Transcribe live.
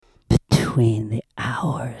between the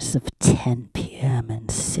hours of 10 p.m. and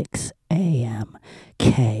 6 a.m.,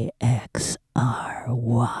 KXRY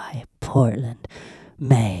Portland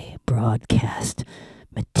may broadcast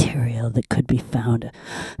material that could be found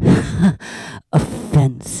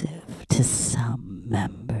offensive to some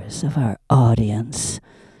members of our audience.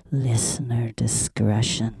 Listener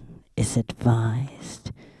discretion is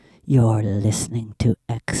advised. You're listening to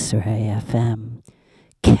X-Ray FM,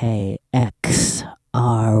 KXRY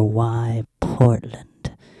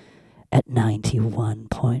Portland at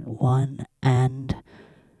 91.1 and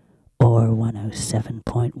or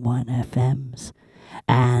 107.1 FMs,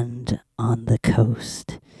 and on the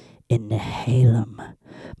coast in Nehalem,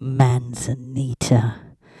 Manzanita,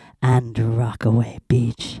 and Rockaway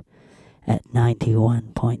Beach at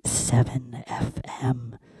 91.7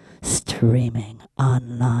 FM, streaming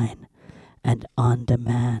online and on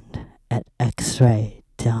demand at xray.fm.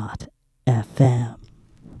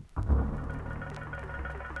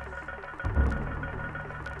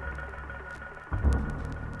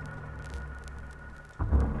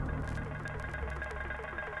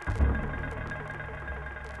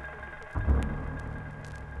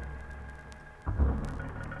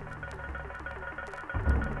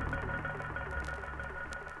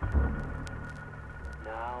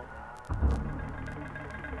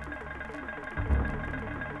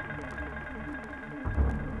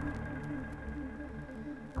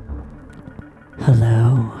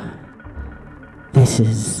 Hello, this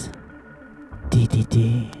is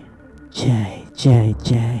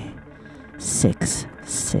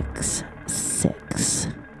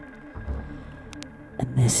DDDJJJ666,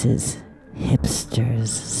 and this is Hipsters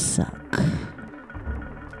Suck.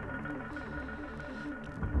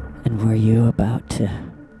 And were you about to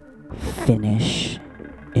finish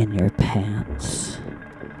in your pants,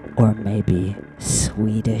 or maybe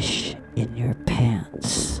Swedish in your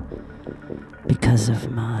pants, because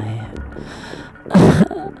of my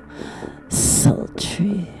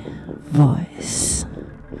sultry voice?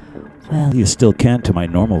 Well, you still can to my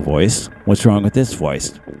normal voice. What's wrong with this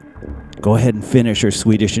voice? Go ahead and finish your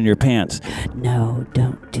Swedish in your pants. No,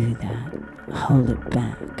 don't do that. Hold it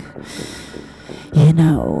back. You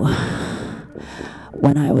know,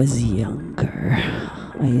 when I was younger,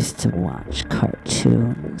 I used to watch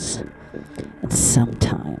cartoons, and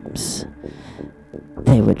sometimes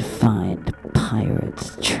they would find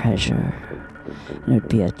pirates' treasure, and it would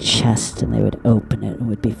be a chest, and they would open it, and it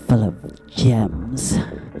would be full of gems,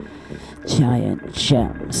 giant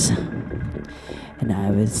gems. And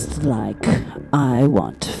I was like, I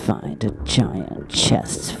want to find a giant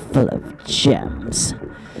chest full of gems.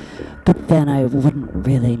 But then I wouldn't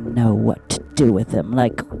really know what to do with them.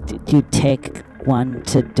 Like, you take one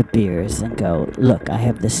to De Beers and go, look, I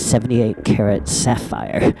have this 78 karat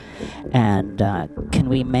sapphire, and can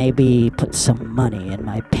we maybe put some money in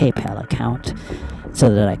my PayPal account so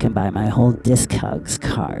that I can buy my whole Discogs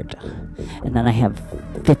card? And then I have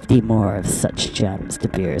 50 more of such gems, De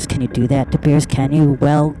Beers. Can you do that, De Beers? Can you?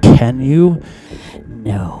 Well, Can you?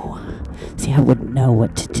 no. See, I wouldn't know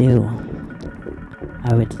what to do.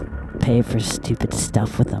 I would pay for stupid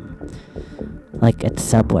stuff with them. Like at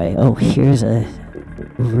Subway. Oh, here's a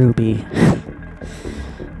ruby.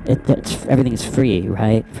 Everything's free,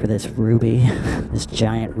 right? For this ruby. This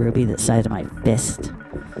giant ruby the size of my fist.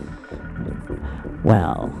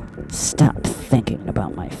 Well, stop thinking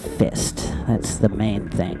about my fist. That's the main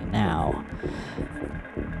thing now.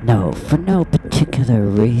 No, for no particular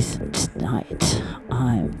reason tonight,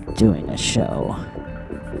 I'm doing a show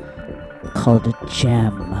called A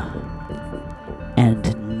Gem,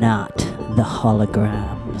 and not the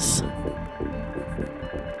Holograms.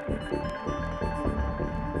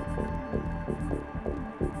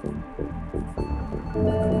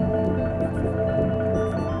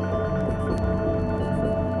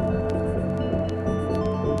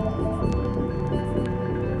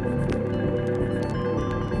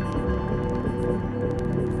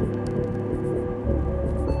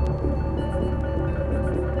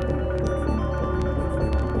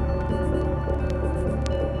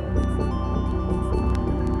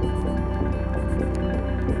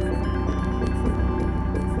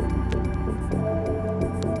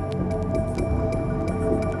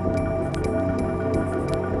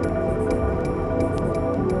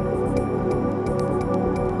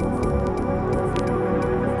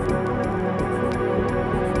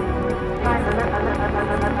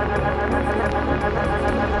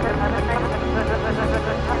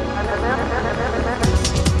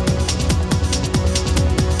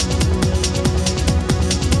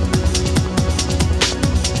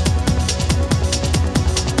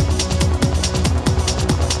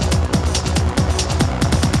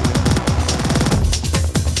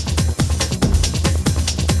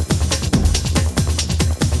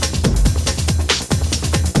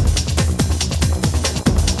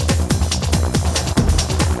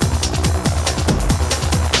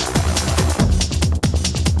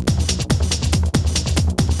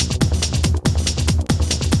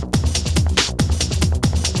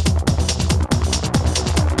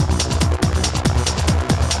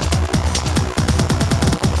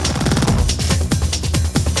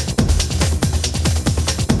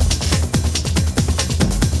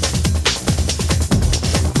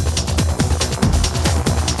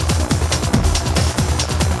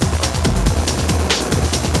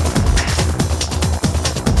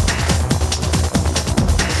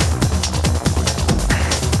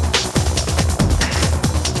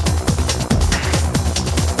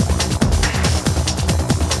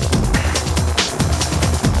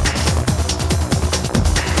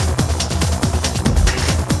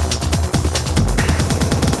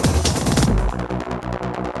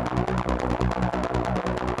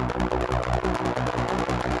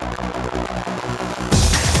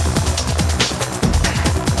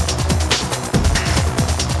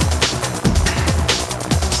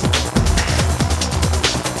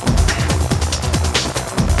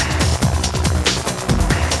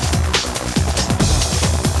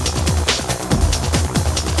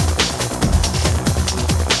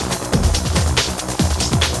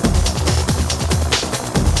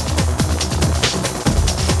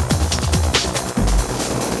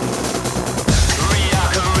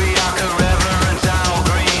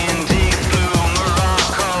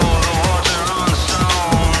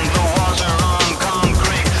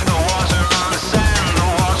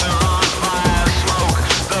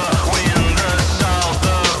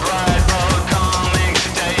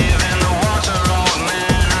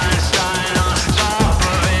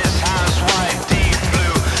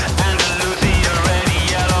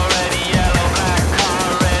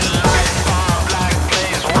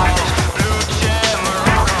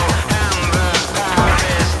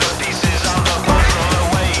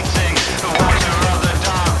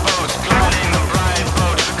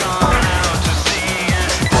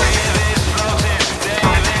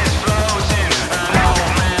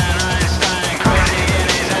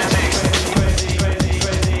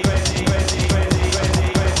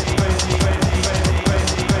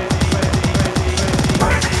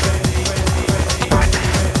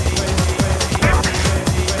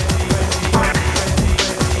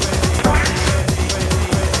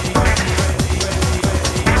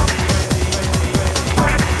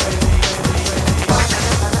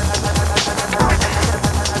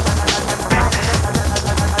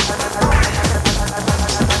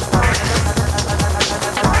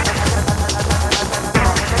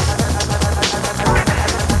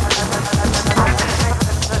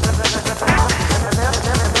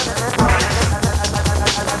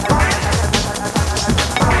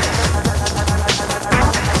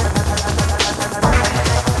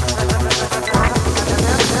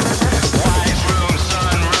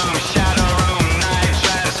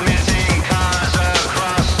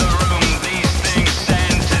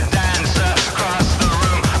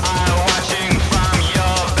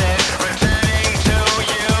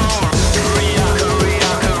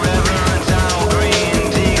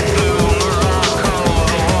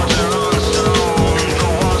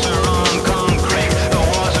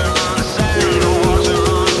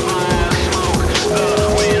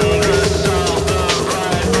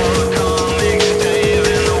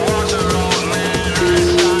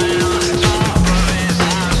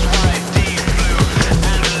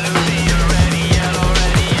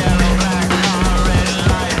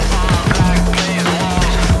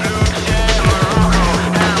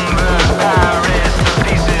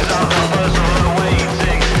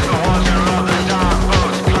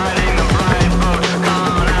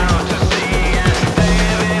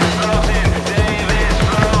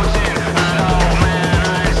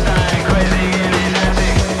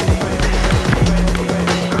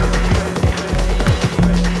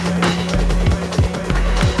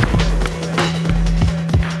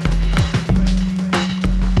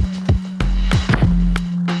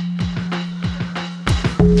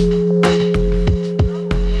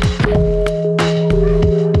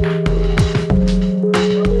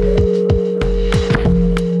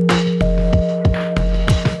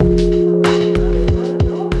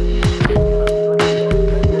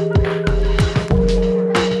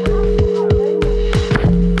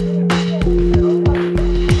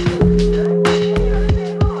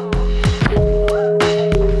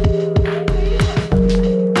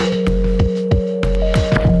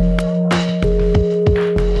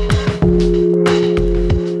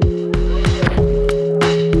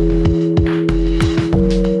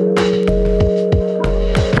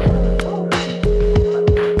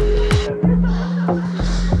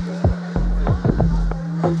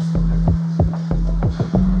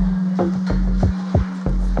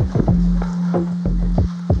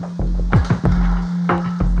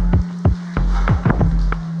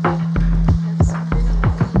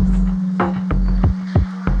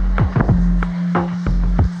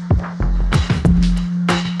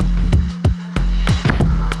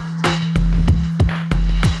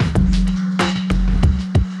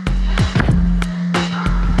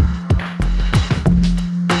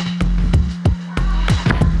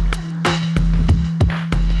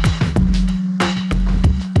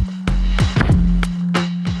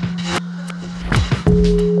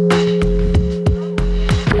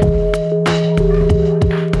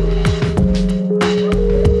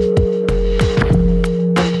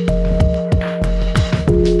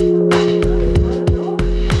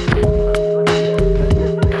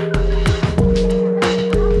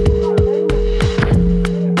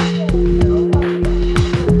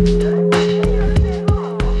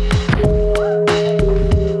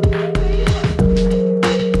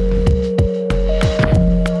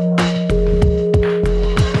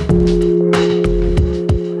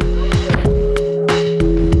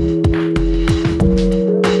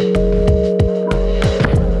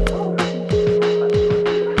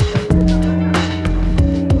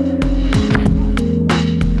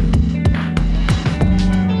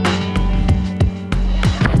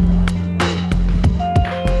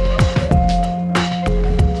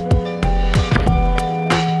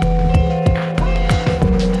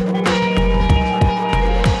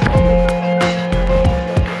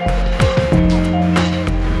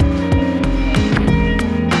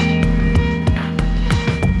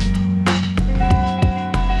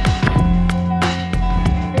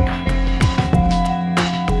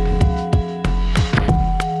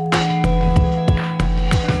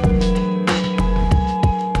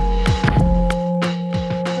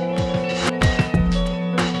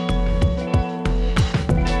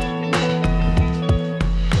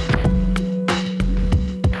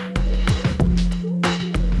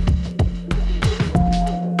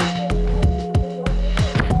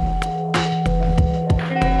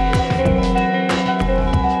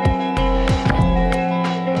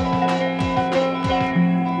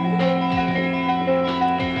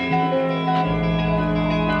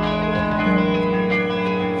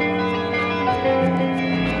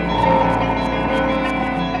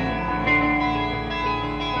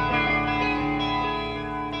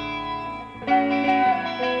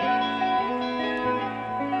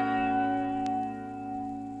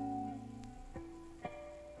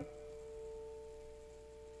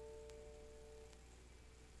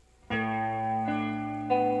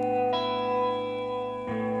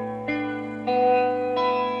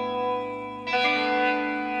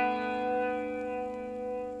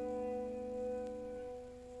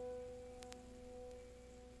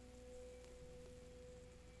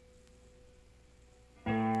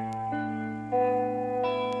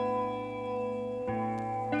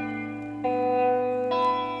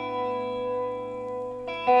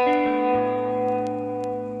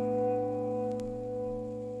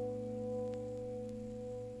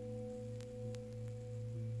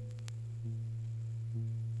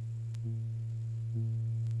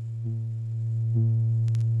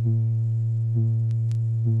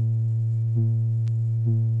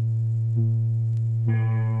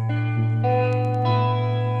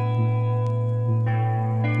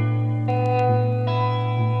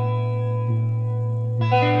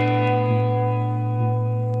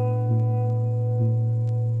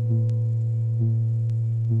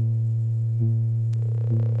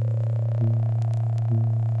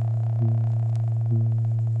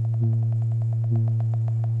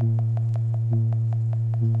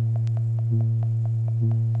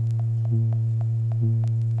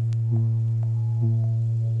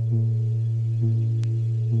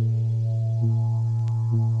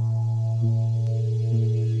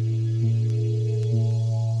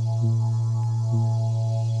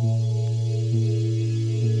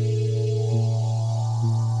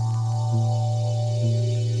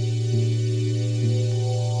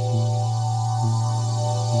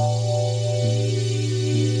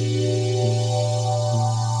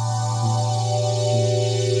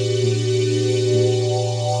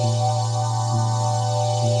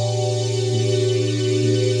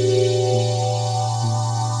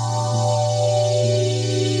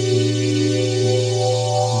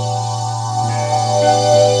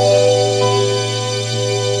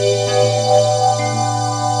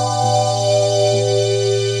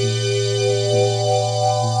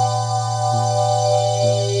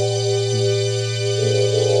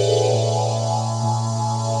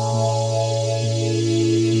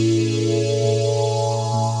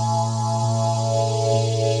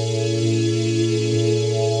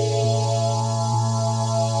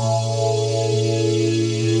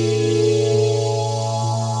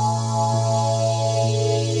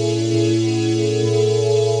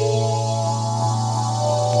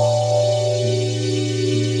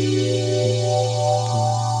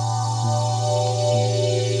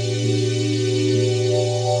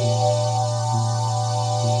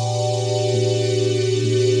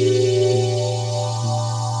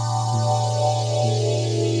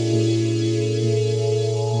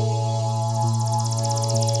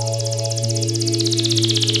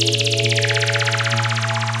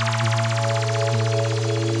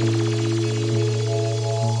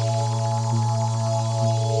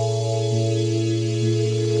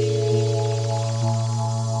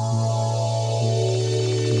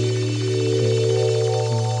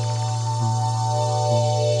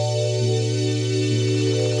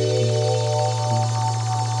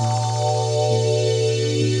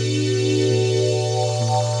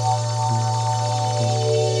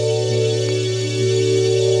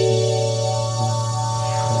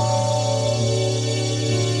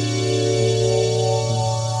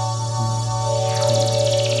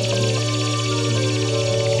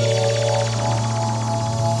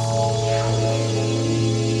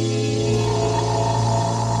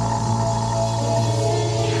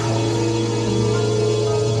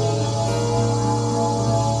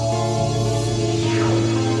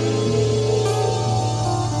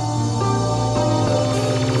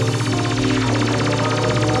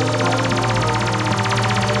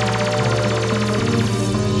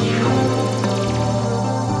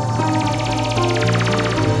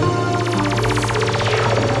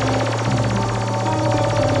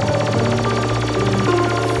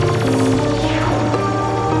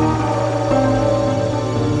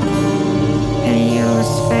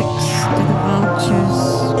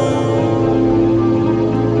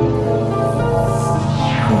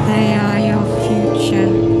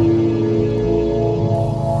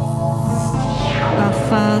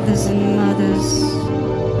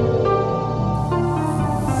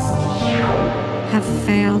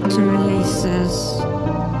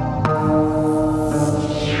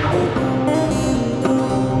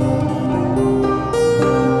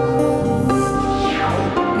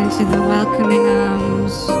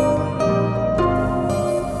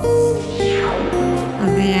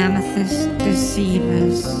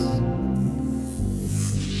 deceivers.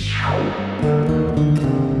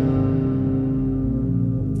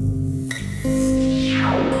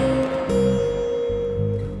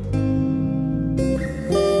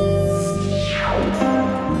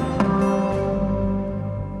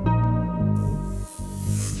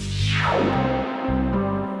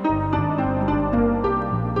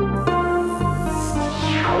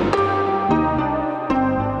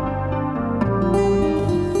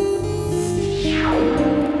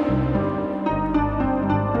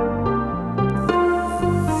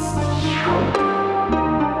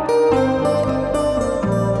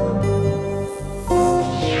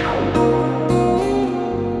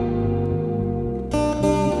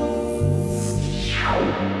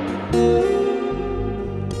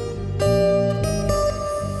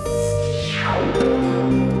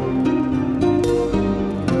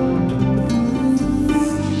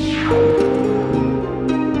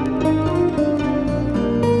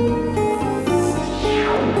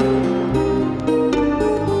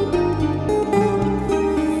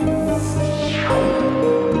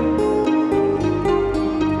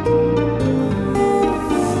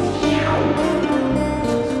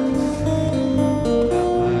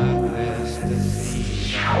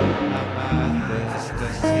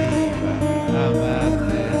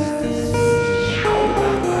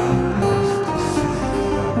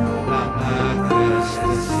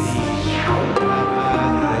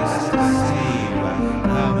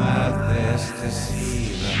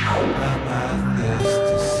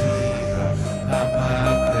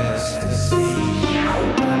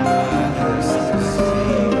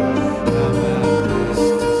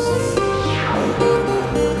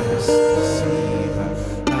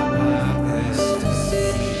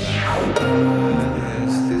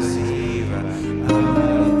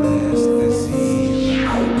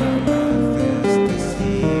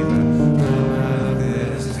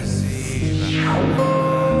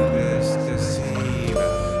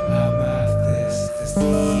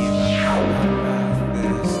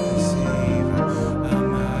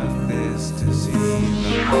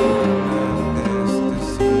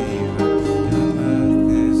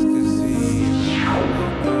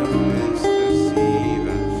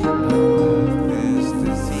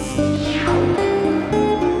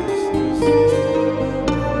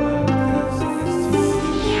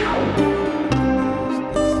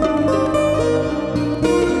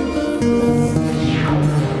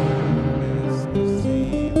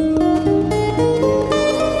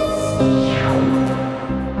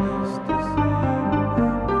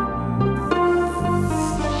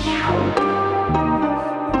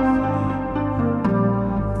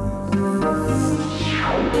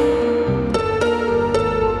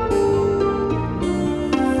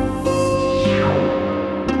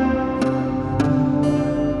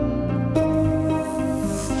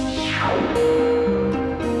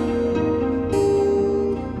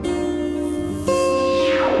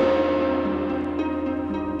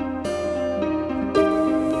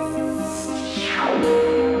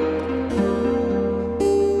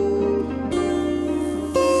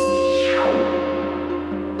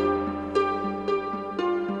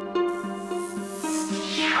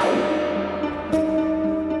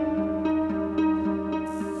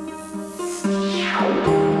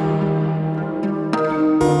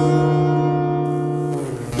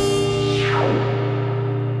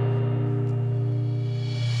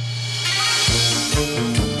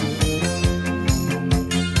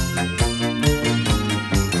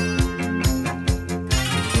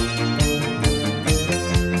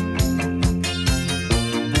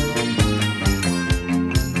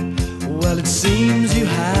 Well, it seems you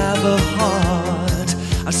have a heart.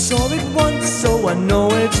 I saw it once, so I know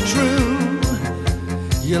it's true.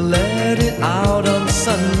 You let it out on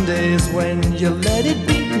Sundays when you let it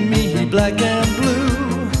beat me black and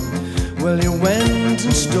blue. Well, you went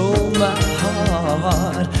and stole my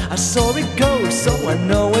heart. I saw it go, so I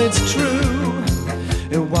know it's true.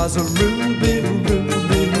 It was a ruby,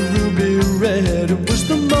 ruby, ruby red. It was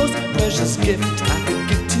the most precious gift I could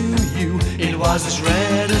give to you. It was as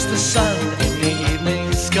red as the sun in the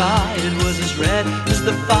evening sky. It was as red as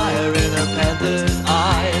the fire in a panther's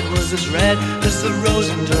eye. It was as red as the rose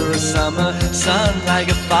under a summer sun, like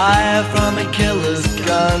a fire from a killer's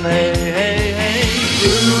gun. Hey, hey, hey.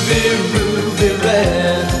 Ruby, ruby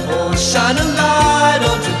red, oh, shine a light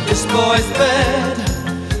onto this boy's bed.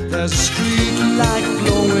 There's a street light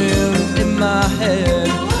glowing in my head.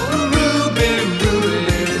 Ruby,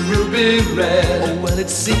 ruby, ruby red. Oh, well, it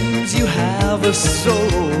seems you have a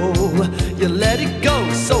soul. You let it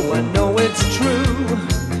go, so I know it's true.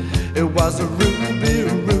 It was a ruby,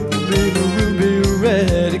 ruby, ruby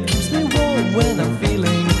red. It keeps me warm when I'm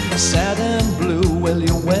feeling sad and blue. Well,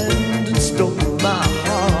 you went and stole my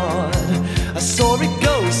heart. I saw it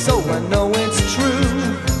go, so I know it's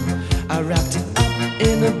true. I wrapped it up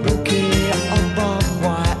in a bouquet of barbed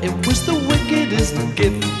wire. It was the wickedest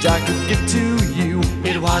gift I could give to you.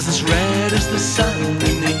 It was as red as the sun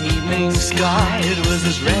in the evening sky. It was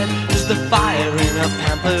as red as the fire in a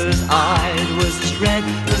panther's eye. It was as red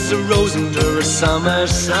as a rose under a summer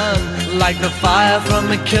sun, like the fire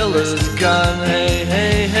from a killer's gun. Hey,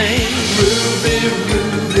 hey, hey. Ruby,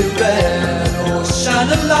 ruby red, oh, shine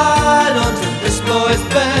a light onto this boy's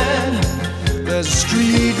bed. There's a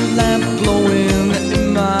street lamp glowing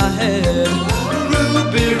in my head.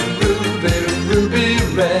 Ruby, ruby, ruby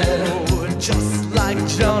red, oh, just like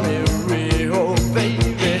Johnny Rio,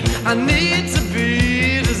 baby. I need to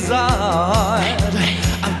be desired.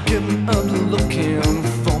 I'm giving up looking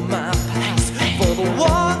for my past, for the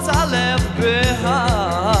ones I left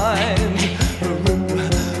behind.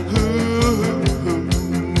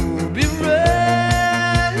 Ruby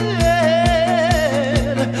red,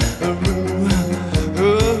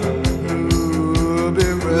 ruby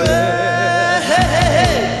red,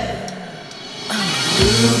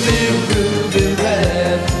 ruby, ruby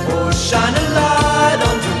red, oh, shine a light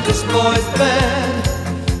onto this boy's bed.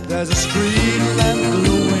 There's a street lamp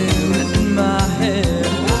glowing in my head.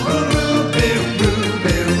 Ruby,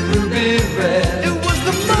 ruby, ruby red. It was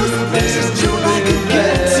the most precious jewel I could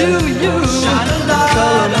get to you. Shine a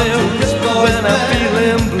light onto this boy's bed when I'm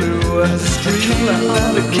feeling blue. There's a street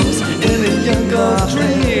lamp that keeps in a young girl's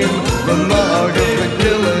dream. The mark of the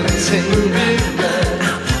guillotine.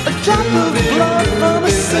 A drop of blood from a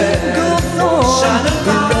single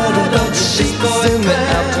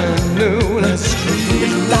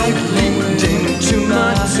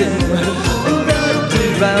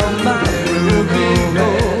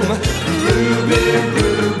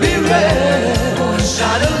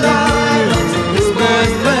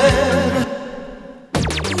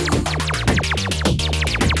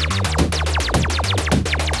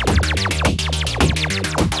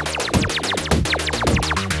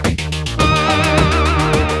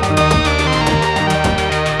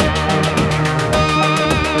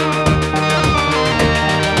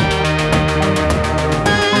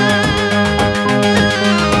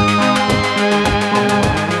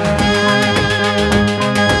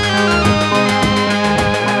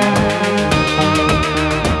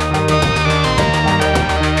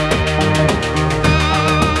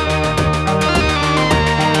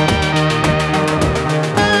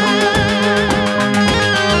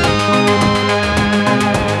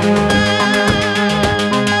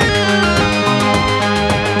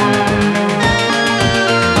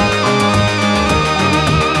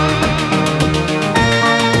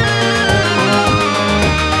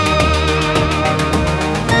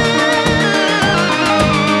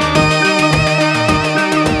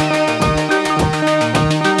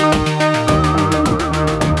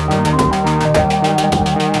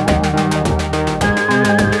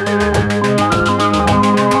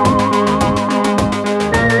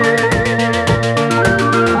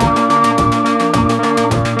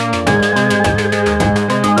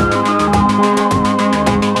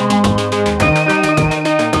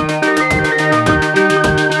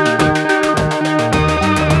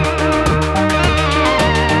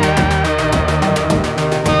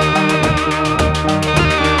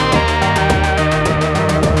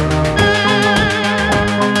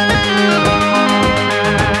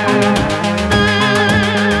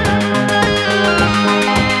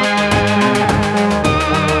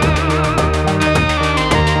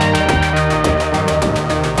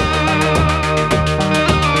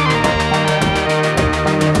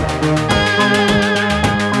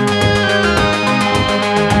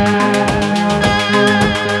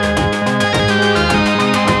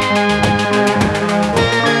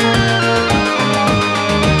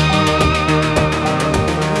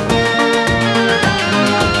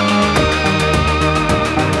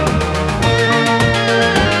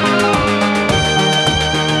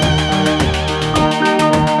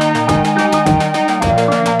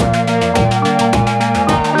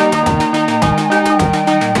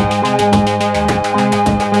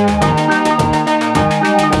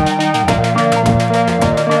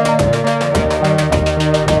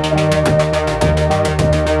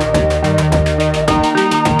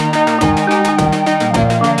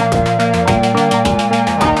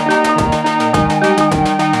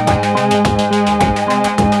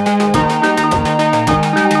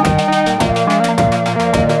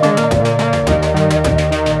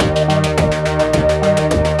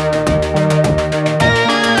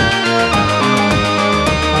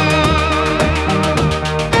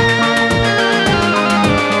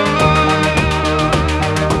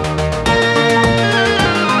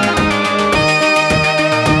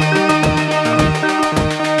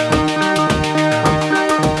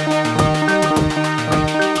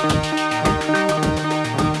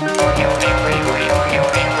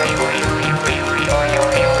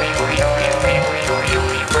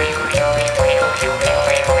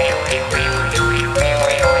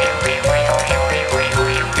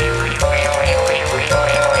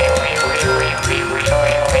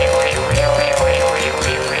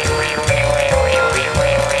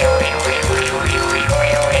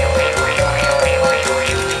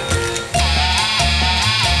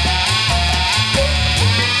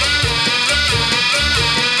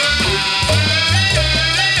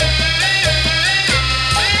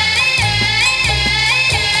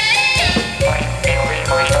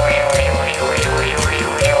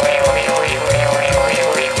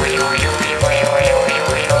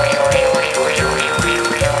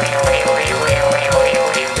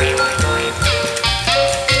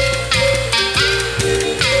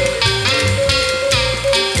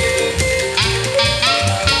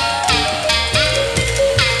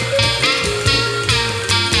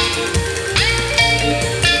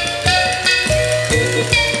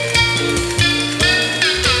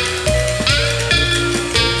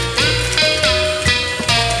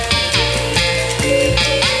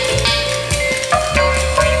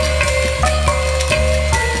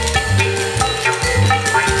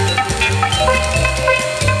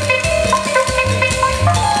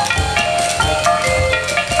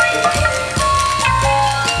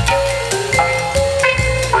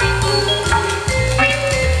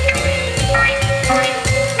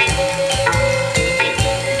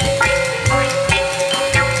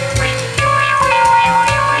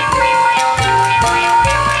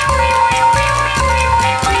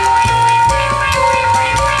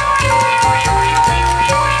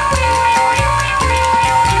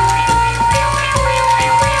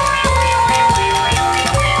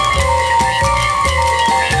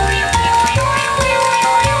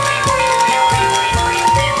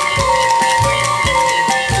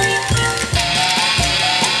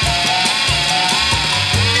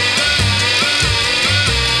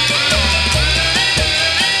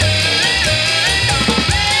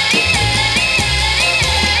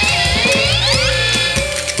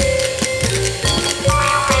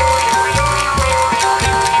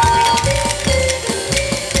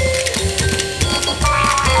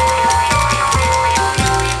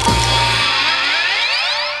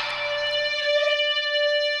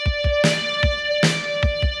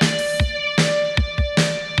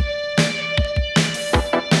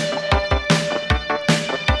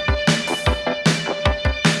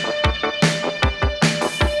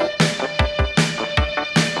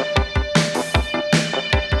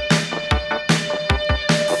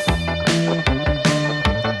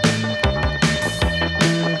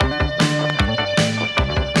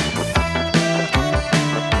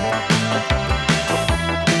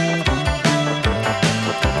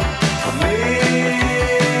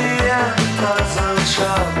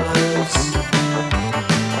travelers.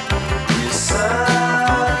 You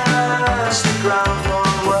search the ground for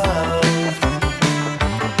wealth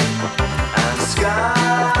and sky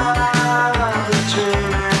the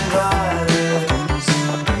dreaming riders.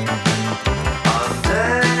 On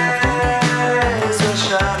days when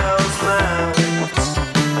shadows melt,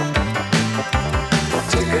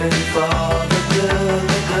 digging for the blue,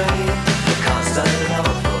 the green, the constant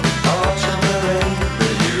hope of ultramarine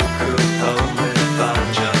that you could only find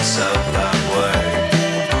just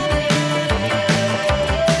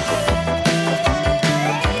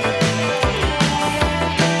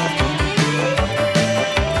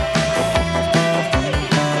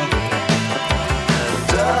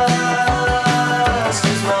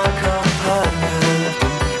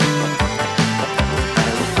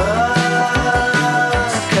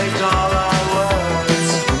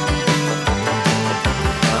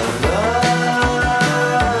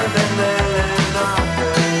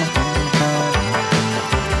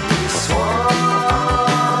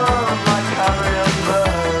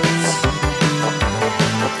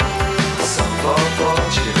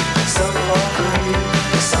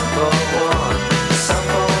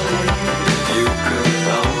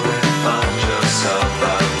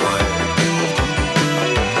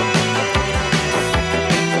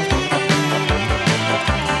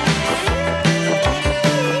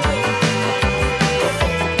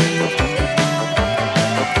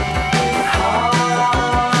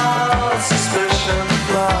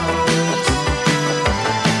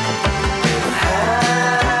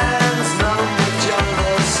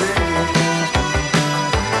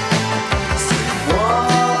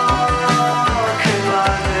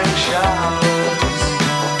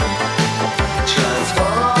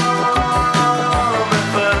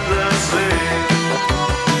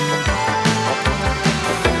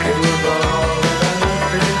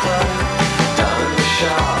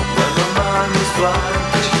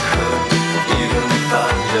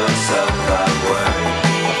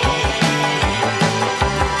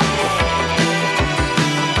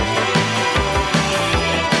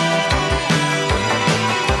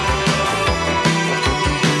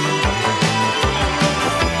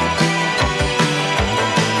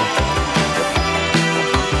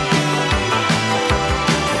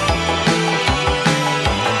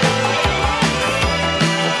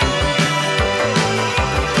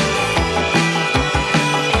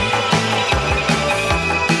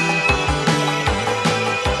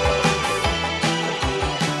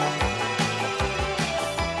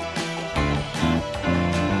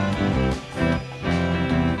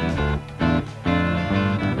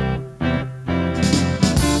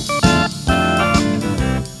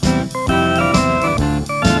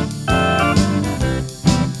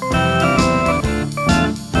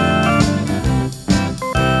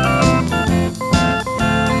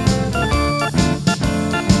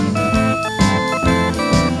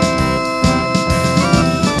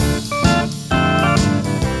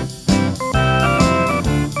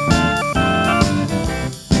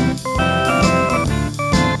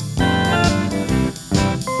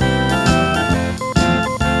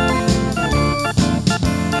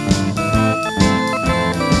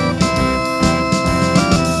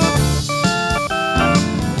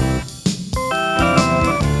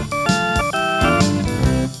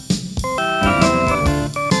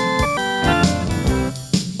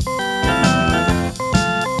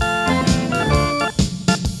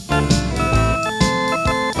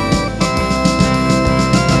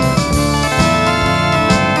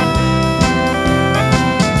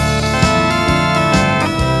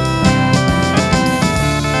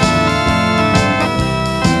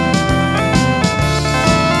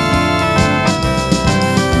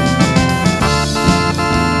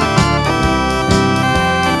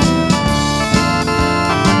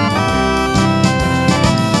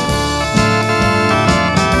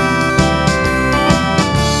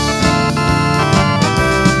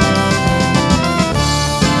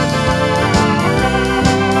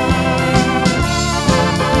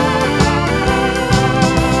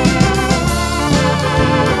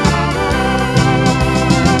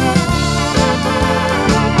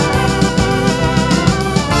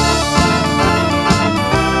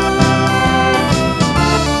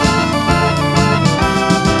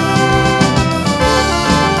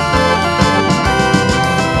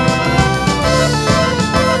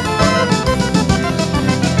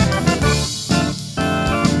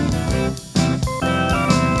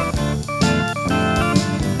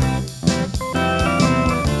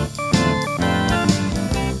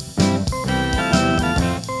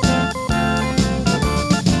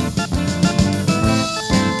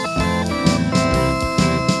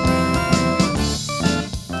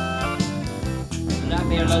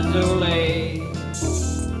lazuli.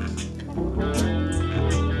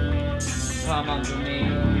 Come unto me.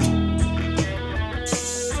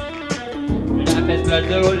 Lapis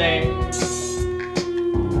lazuli.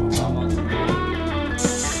 Come unto me.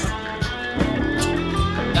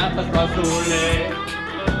 Lapis lazuli.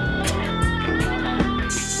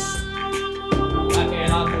 Lapis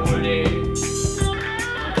lazuli.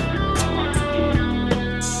 Come unto me.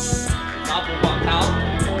 Apple one out.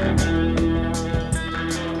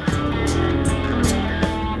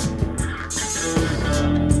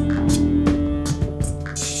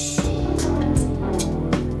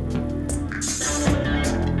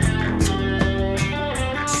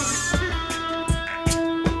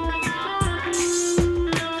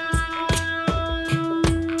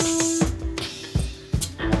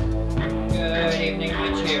 Good evening, my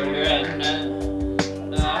children.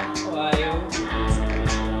 How are you?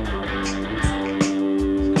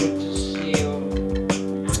 It's good to see you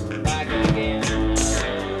back again.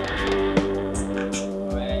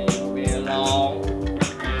 Where you belong.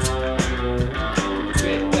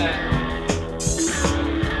 Get back.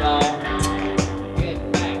 Belong. Get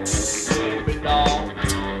back. Where you belong.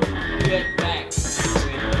 Get back.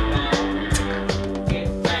 Where you belong. Get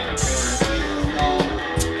back. Where you belong.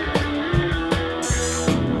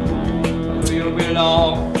 You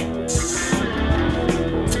belong.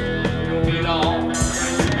 You belong.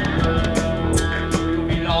 You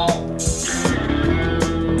belong.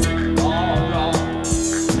 All wrong.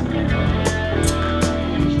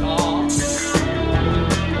 Star.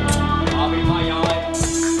 I'll be my eyes.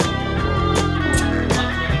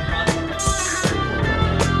 Nothing in front.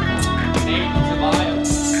 Made to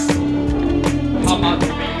violence. Come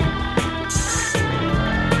unto me.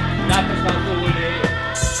 Lapis lazuli.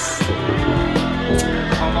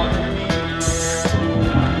 Come unto me,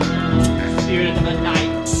 spirit of the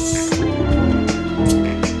night.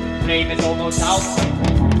 Flame is almost out.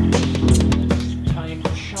 Time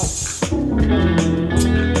to shout.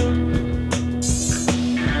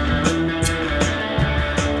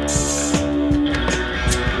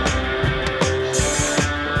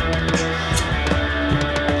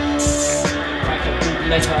 Write a good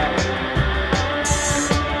letter.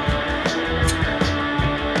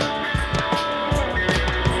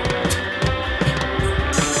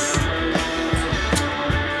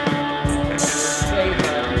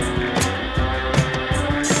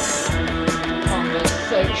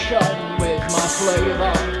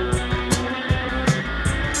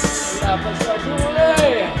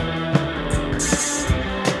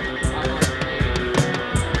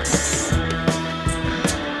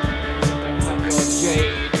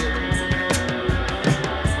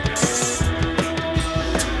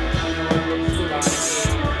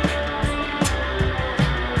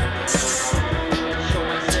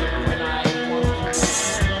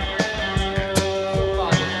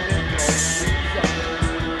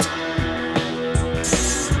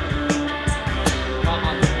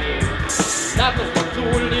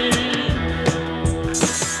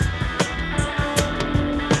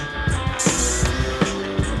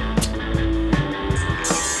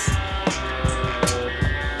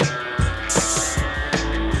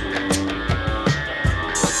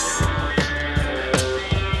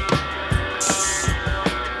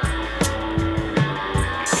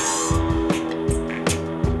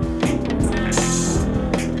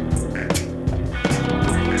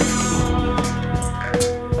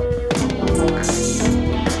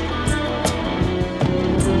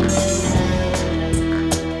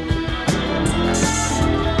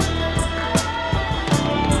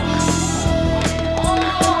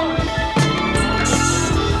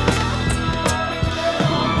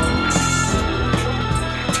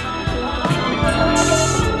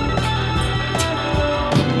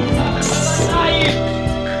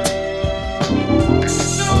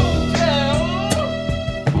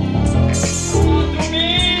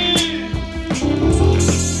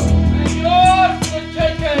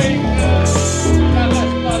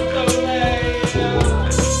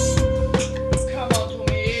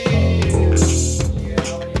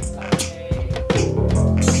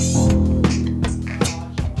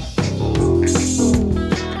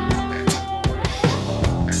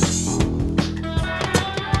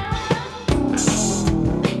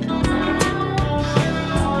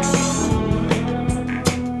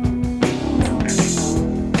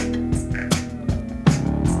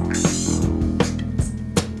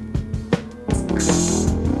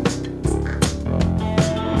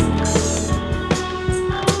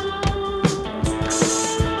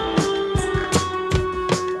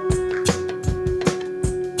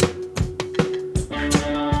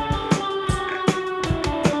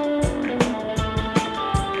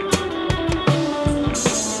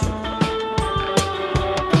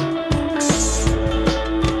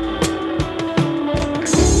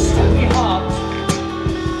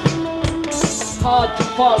 hard to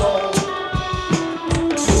follow.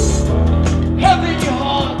 Heavy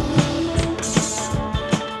heart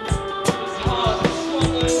is hard to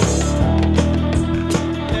swallow.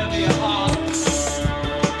 Heavy heart,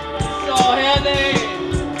 so heavy.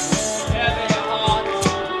 Heavy heart,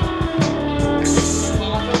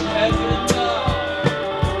 heart of heaven love.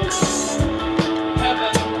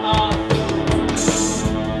 Heaven heart,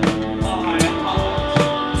 my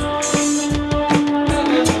heart.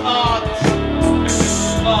 Heaven heart,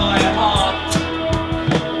 my heart.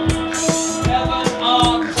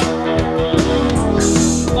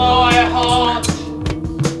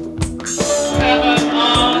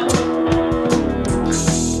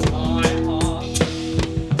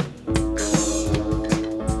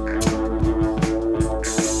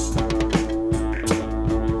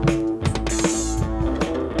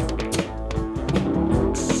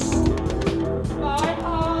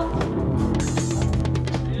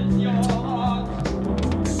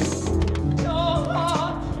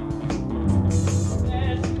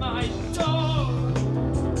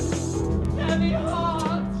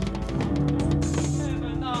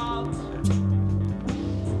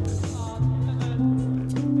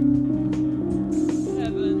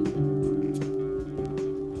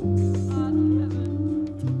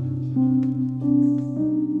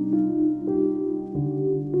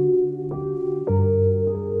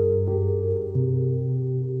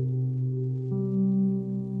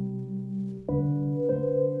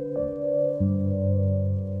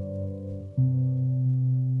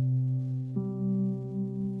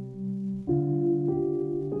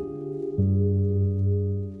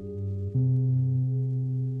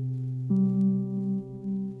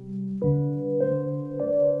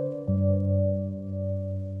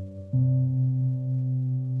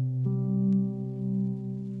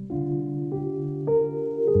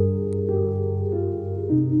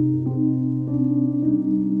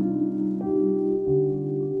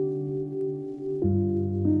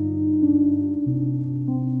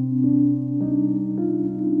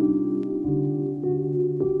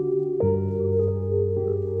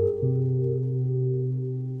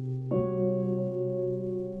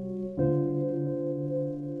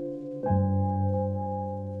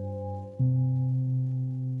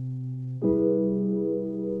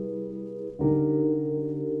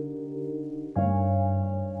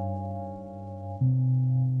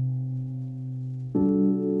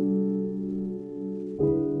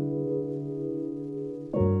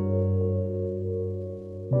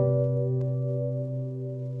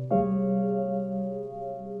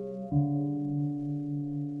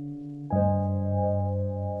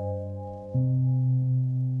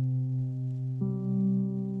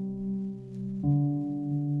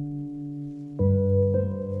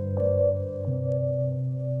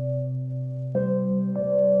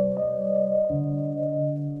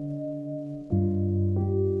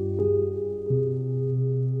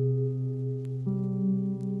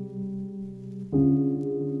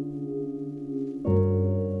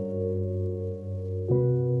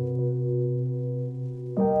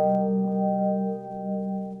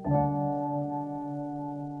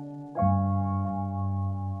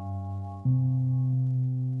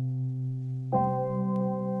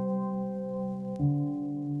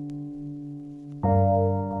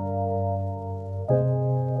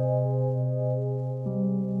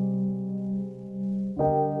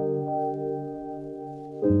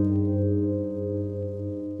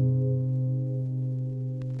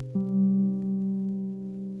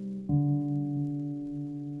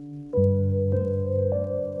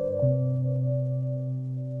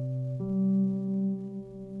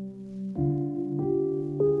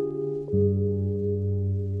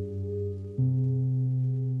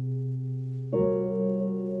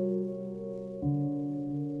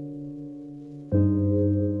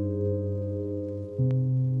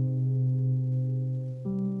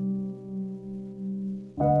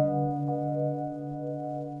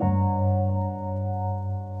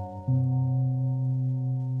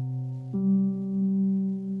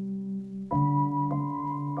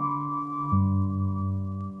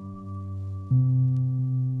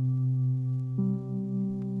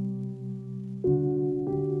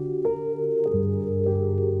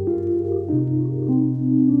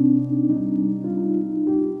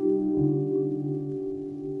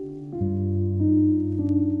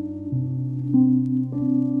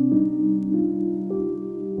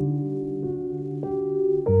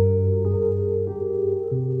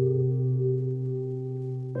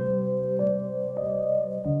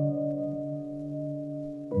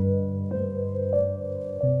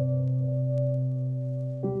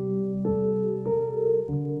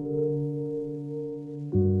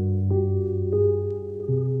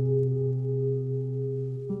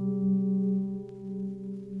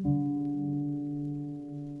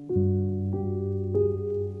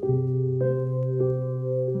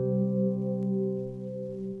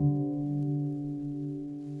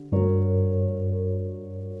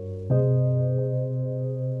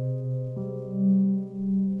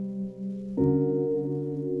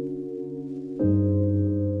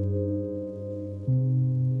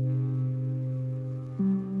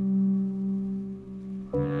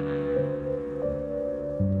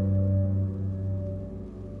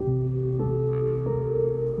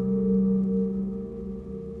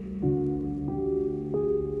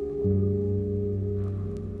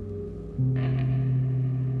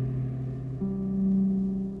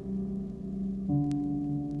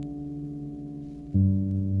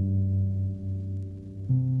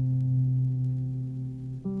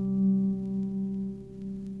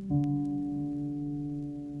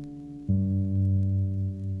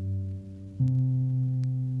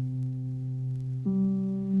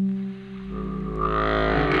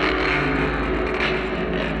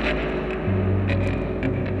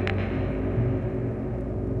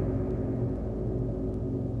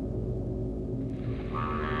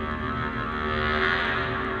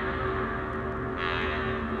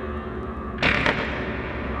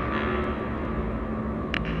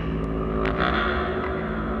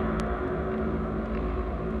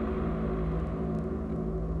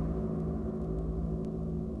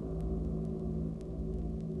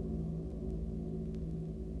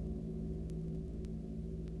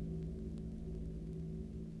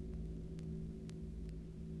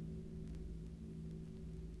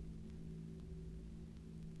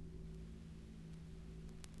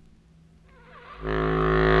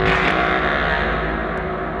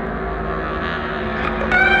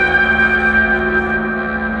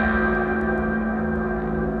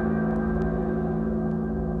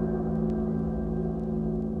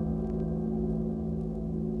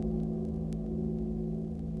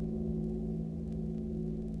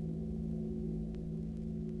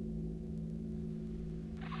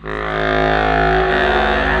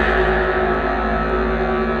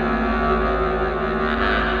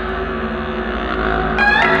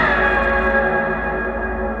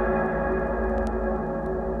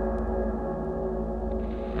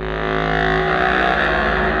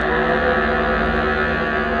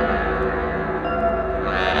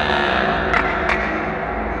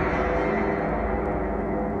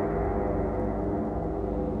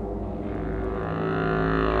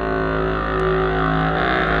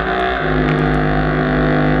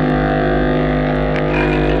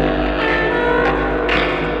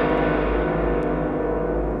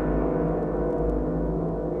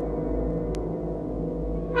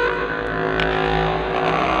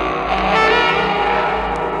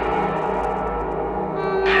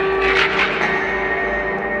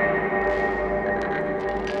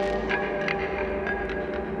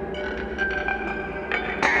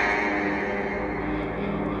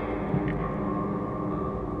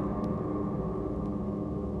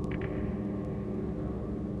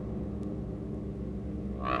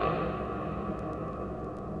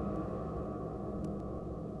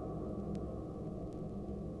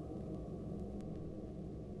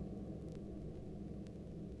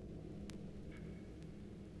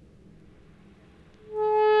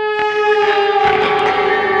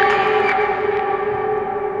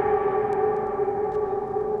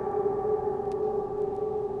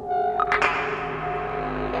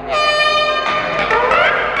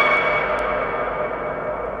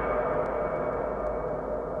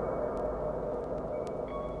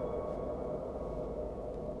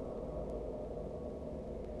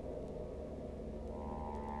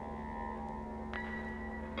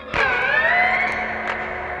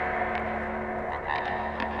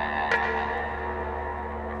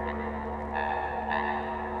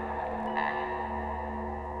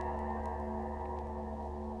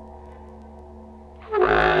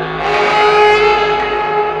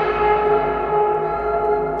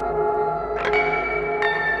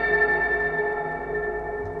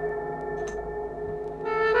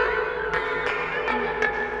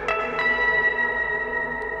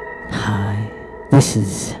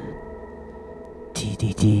 This is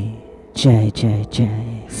DDD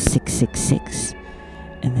JJJ 666,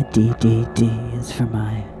 and the DDD is for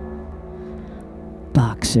my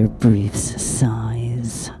boxer briefs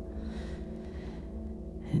size.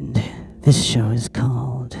 And this show is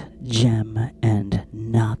called Gem and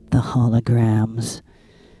Not the Holograms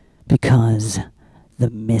because the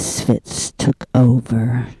Misfits took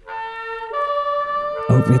over.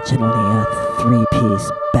 Originally a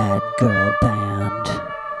 3-piece bad girl band,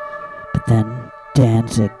 but then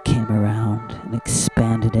Danzig came around and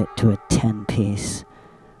expanded it to a 10-piece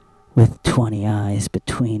with 20 eyes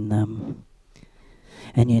between them.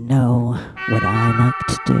 And you know what I like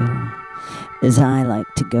to do is I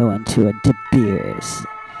like to go into a De Beers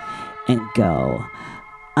and go,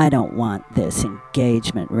 I don't want this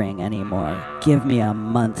engagement ring anymore. Give me a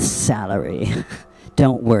month's salary.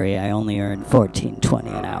 Don't worry, I only earn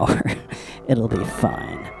 $14.20 an hour. It'll be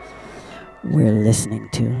fine. We're listening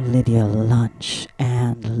to Lydia Lunch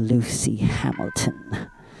and Lucy Hamilton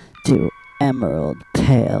do Emerald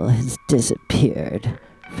Pale Has Disappeared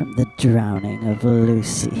from the Drowning of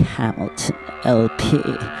Lucy Hamilton LP.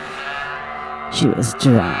 She was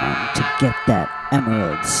drowned to get that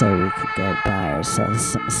emerald so we could go buy ourselves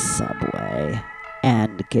some Subway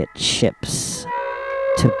and get chips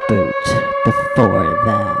to boot. Before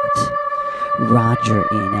that, Roger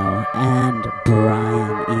Eno and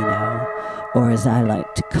Brian Eno, or as I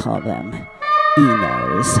like to call them,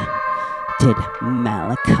 Enos, did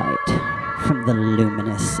Malachite from the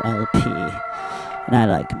Luminous LP. And I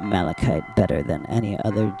like Malachite better than any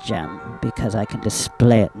other gem because I can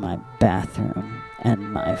display it in my bathroom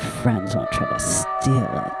and my friends won't try to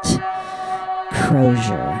steal it.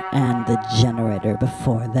 Crozier and the Generator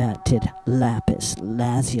before that did Lapis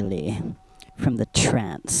Lazuli from the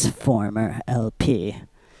Transformer LP.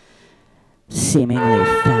 Seemingly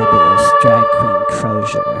fabulous drag queen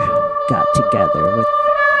Crozier got together with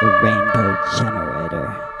the Rainbow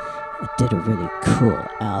Generator. It did a really cool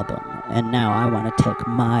album, and now I want to take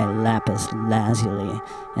my Lapis Lazuli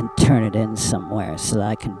and turn it in somewhere so that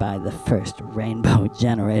I can buy the first Rainbow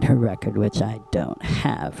Generator record, which I don't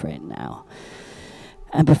have right now.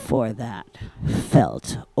 And before that,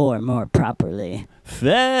 Felt, or more properly,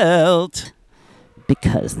 Felt.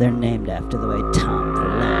 because they're named after the way Tom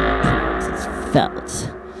Verlaine pronounces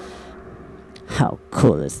Felt. How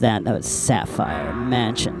cool is that? That was Sapphire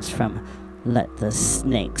Mansions from Let the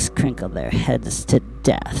Snakes Crinkle Their Heads to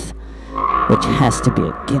Death, which has to be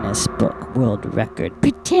a Guinness Book World Record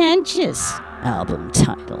pretentious album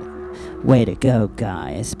title. Way to go,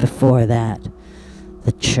 guys. Before that,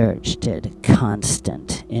 The Church did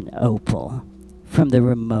Constant in Opal from the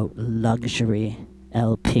Remote Luxury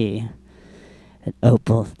LP. At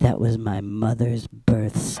Opal, that was my mother's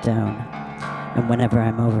birthstone. And whenever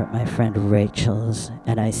I'm over at my friend Rachel's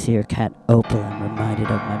and I see her cat Opal, I'm reminded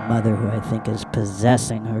of my mother, who I think is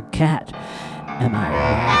possessing her cat. Am I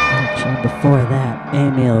right, Rachel? Before that,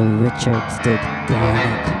 Emil Richards did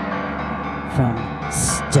Garnet from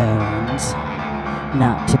Stones,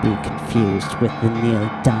 not to be confused with the Neil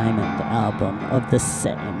Diamond album of the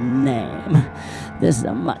same name. This is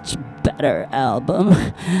a much better album.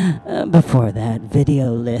 Before that,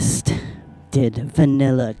 Video List did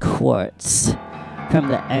Vanilla Quartz from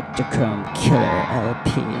the Ectochrome Killer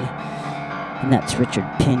LP. And that's Richard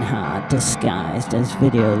Pinha disguised as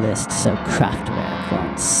Video List so Kraftwerk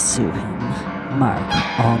won't sue him. Mark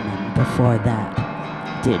Allman before that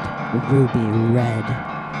did Ruby Red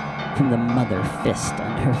from the Mother Fist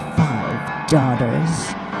and Her 5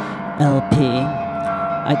 Daughters LP.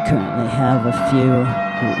 I currently have a few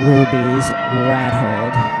rubies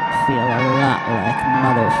rattled. Feel a lot like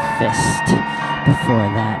Mother Fist. Before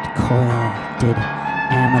that, Coil did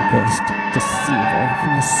Amethyst Deceiver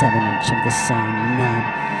from the 7-inch of the same name.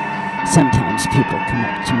 Sometimes people come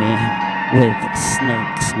up to me with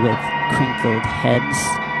snakes with crinkled heads,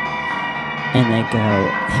 and they go,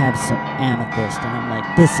 have some amethyst. And I'm like,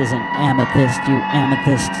 this isn't amethyst, you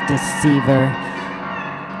Amethyst Deceiver.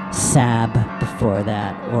 SAB before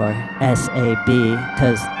that, or SAB,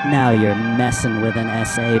 because now you're messing with an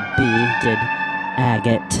SAB, did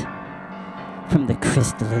Agate from the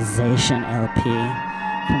Crystallization LP,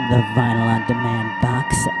 from the Vinyl on Demand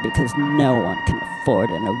box set, because no one can afford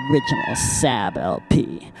an original SAB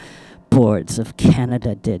LP. Boards of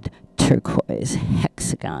Canada did Turquoise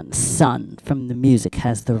Hexagon Sun from The Music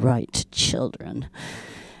Has the Right to Children.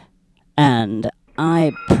 And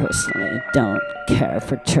I personally don't care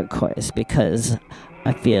for turquoise because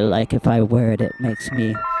I feel like if I wear it, it makes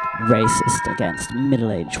me racist against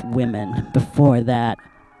middle-aged women. Before that,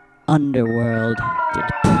 Underworld did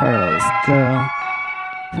Pearl's Girl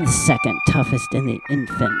The second toughest in the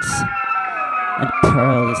infants. And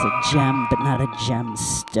pearl is a gem, but not a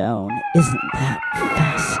gemstone. Isn't that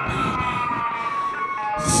fascinating?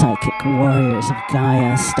 Psychic warriors of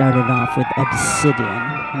Gaia started off with obsidian,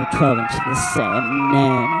 the 12-inch of the same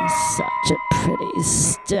name. Such a pretty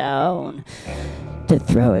stone to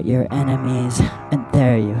throw at your enemies. And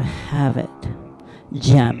there you have it.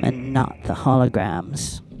 Gem and not the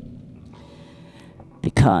holograms.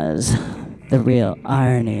 Because the real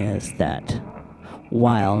irony is that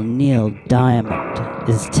while Neil Diamond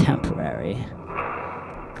is temporary,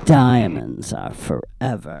 diamonds are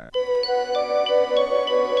forever.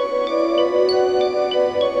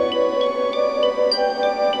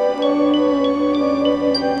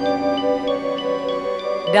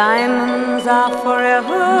 Diamonds are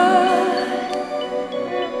forever.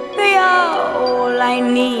 They are all I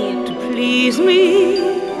need to please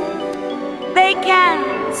me. They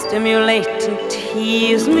can stimulate and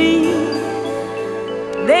tease me.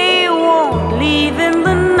 They won't leave in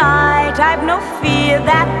the night. I've no fear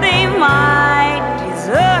that they might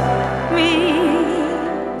desert me.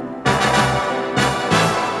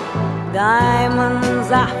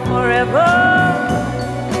 Diamonds are forever.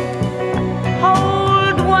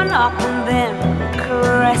 Hold one up and then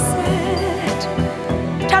caress it.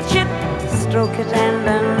 Touch it, stroke it and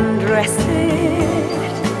undress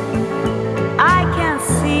it. I can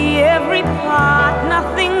see every part.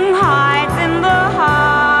 Nothing hides in the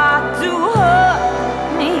heart to hurt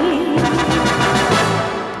me.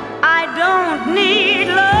 I don't need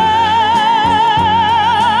love.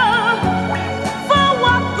 For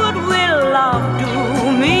what good will love do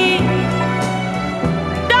me?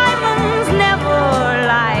 Diamonds never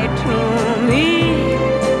lie to me.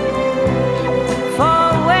 For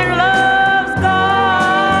when love's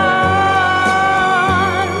gone,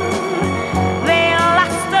 they'll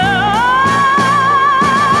last on.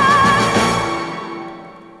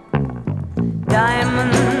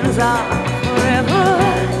 Diamonds are forever.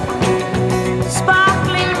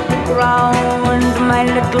 Sparkling round my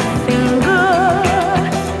little finger.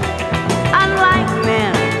 Unlike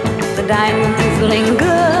men, the diamonds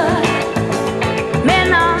linger. Men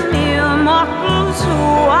are mere mortals who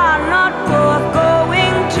are not worth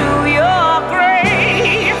going to your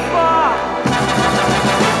grave for.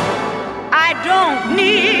 I don't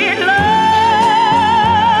need love.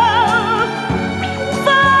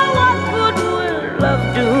 For what good will love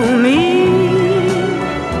do